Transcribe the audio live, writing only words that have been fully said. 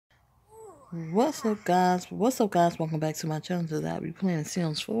What's up, guys? Welcome back to my channel. Today I'll be playing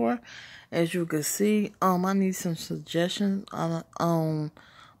Sims 4. As you can see, I need some suggestions on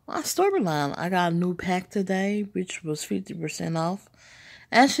my storyline. I got a new pack today, which was 50% off.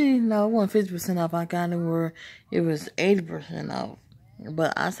 Actually, no, it wasn't 50% off. I got it where it was 80% off.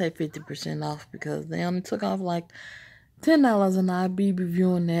 But I say 50% off because they only took off like $10, and I'll be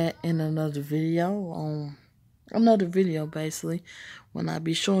reviewing that in another video basically, when I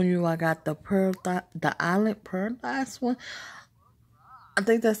be showing you. I got the Island Paradise one. I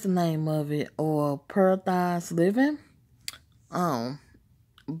think that's the name of it, or Paradise Living.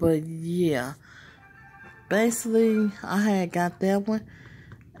 But yeah, basically I had got that one,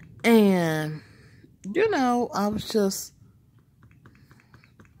 and I was just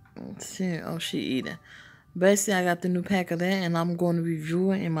she eating. Basically, I got the new pack of that, and I'm going to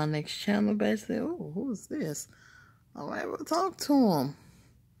review it in my next channel. Basically, oh, who's this? All right, we'll talk to him.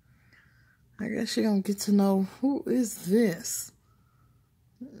 I guess you're going to get to know who is this.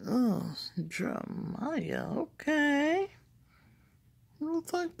 Oh, Jeremiah. Okay. We'll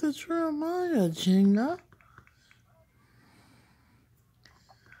talk to Jeremiah, Gina.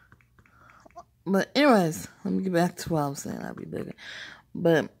 But anyways, let me get back to what I was saying. I'll be looking.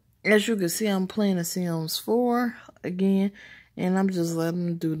 But as you can see, I'm playing The Sims 4 again. And I'm just letting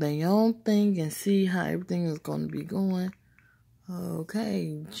them do their own thing and see how everything is going to be going.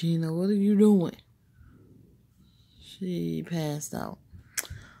 Okay, Gina, what are you doing? She passed out.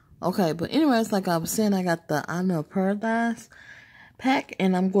 Okay, but anyways, like I was saying, I got the Island Paradise pack,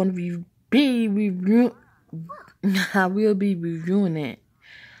 and I'm going to be reviewing. I will be reviewing it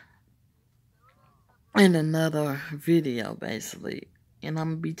in another video, basically, and I'm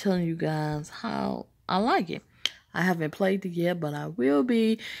gonna be telling you guys how I like it. I haven't played it yet, but I will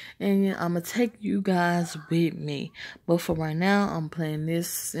be, and I'm gonna take you guys with me. But for right now, I'm playing this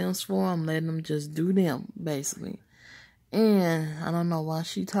Sims 4. I'm letting them just do them, basically. And I don't know why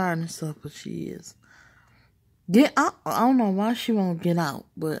she tired and stuff, but she is. Get out. I don't know why she won't get out,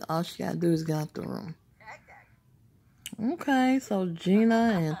 but all she gotta do is get out the room. Okay, so Gina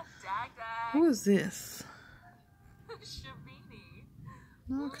and who is this?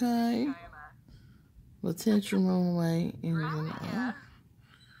 Okay. Potential room away in the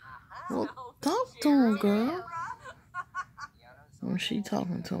well, talk to him, girl. When she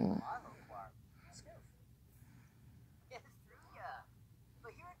talking to him.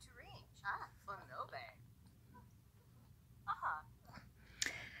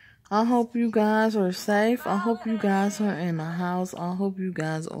 I hope you guys are safe. I hope you guys are in the house. I hope you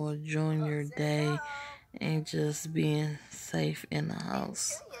guys are enjoying your day and just being safe in the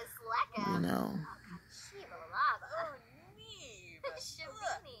house.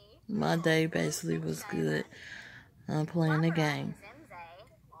 My day basically was good. I'm playing the game.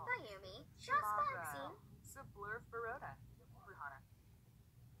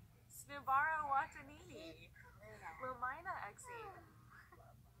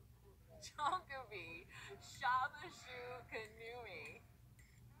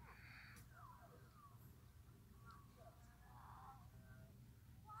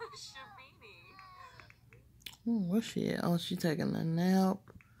 Where's she at? Oh, she taking a nap.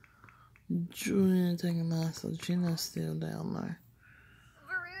 Julian taking a nap, so Gina's still down there.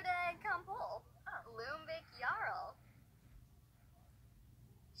 Veruda Kampol, Lumbik Jarl,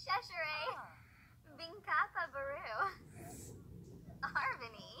 Sheshere, Binkapa Baru,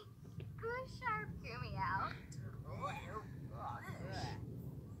 Arvini, Gushar Kumiao,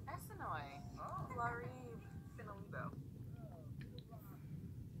 Essenoi, Larib Finalibo,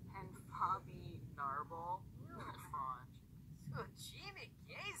 and Fabi Narbol, Jimmy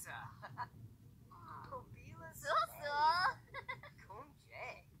Geza, Kobila Sosa,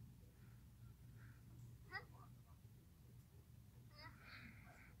 Conjay.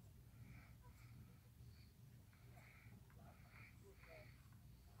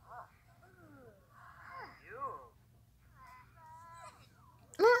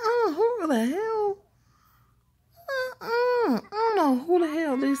 Who the hell? I don't know who the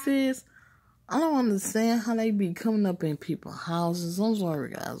hell this is. I don't understand how they be coming up in people's houses. I'm sorry,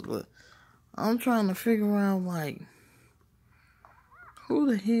 guys, but I'm trying to figure out, like, who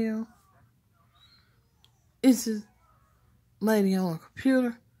the hell is this lady on a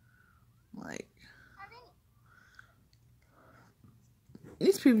computer? Like,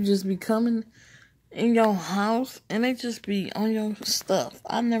 these people just be coming in your house and they just be on your stuff.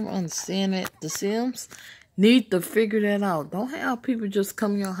 I never understand that. The Sims need to figure that out. Don't have people just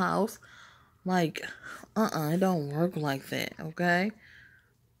come in your house. Like, it don't work like that, okay?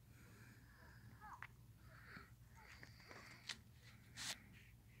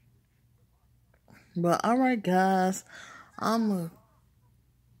 But alright, guys, I'm gonna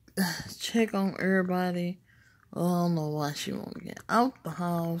check on everybody. I don't know why she won't get out the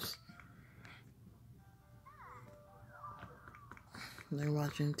house. They're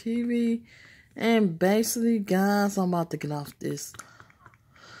watching TV. And basically, guys, I'm about to get off this.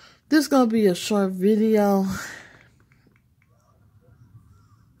 This is gonna be a short video.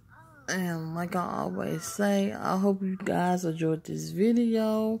 And like I always say, I hope you guys enjoyed this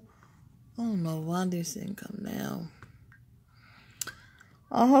video. I don't know why this didn't come down.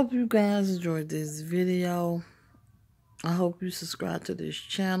 I hope you guys enjoyed this video. I hope you subscribe to this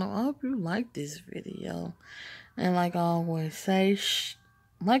channel. I hope you like this video. And like I always say,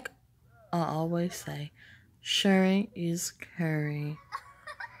 sharing is caring.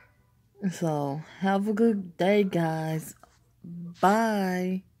 So, have a good day, guys.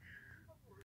 Bye.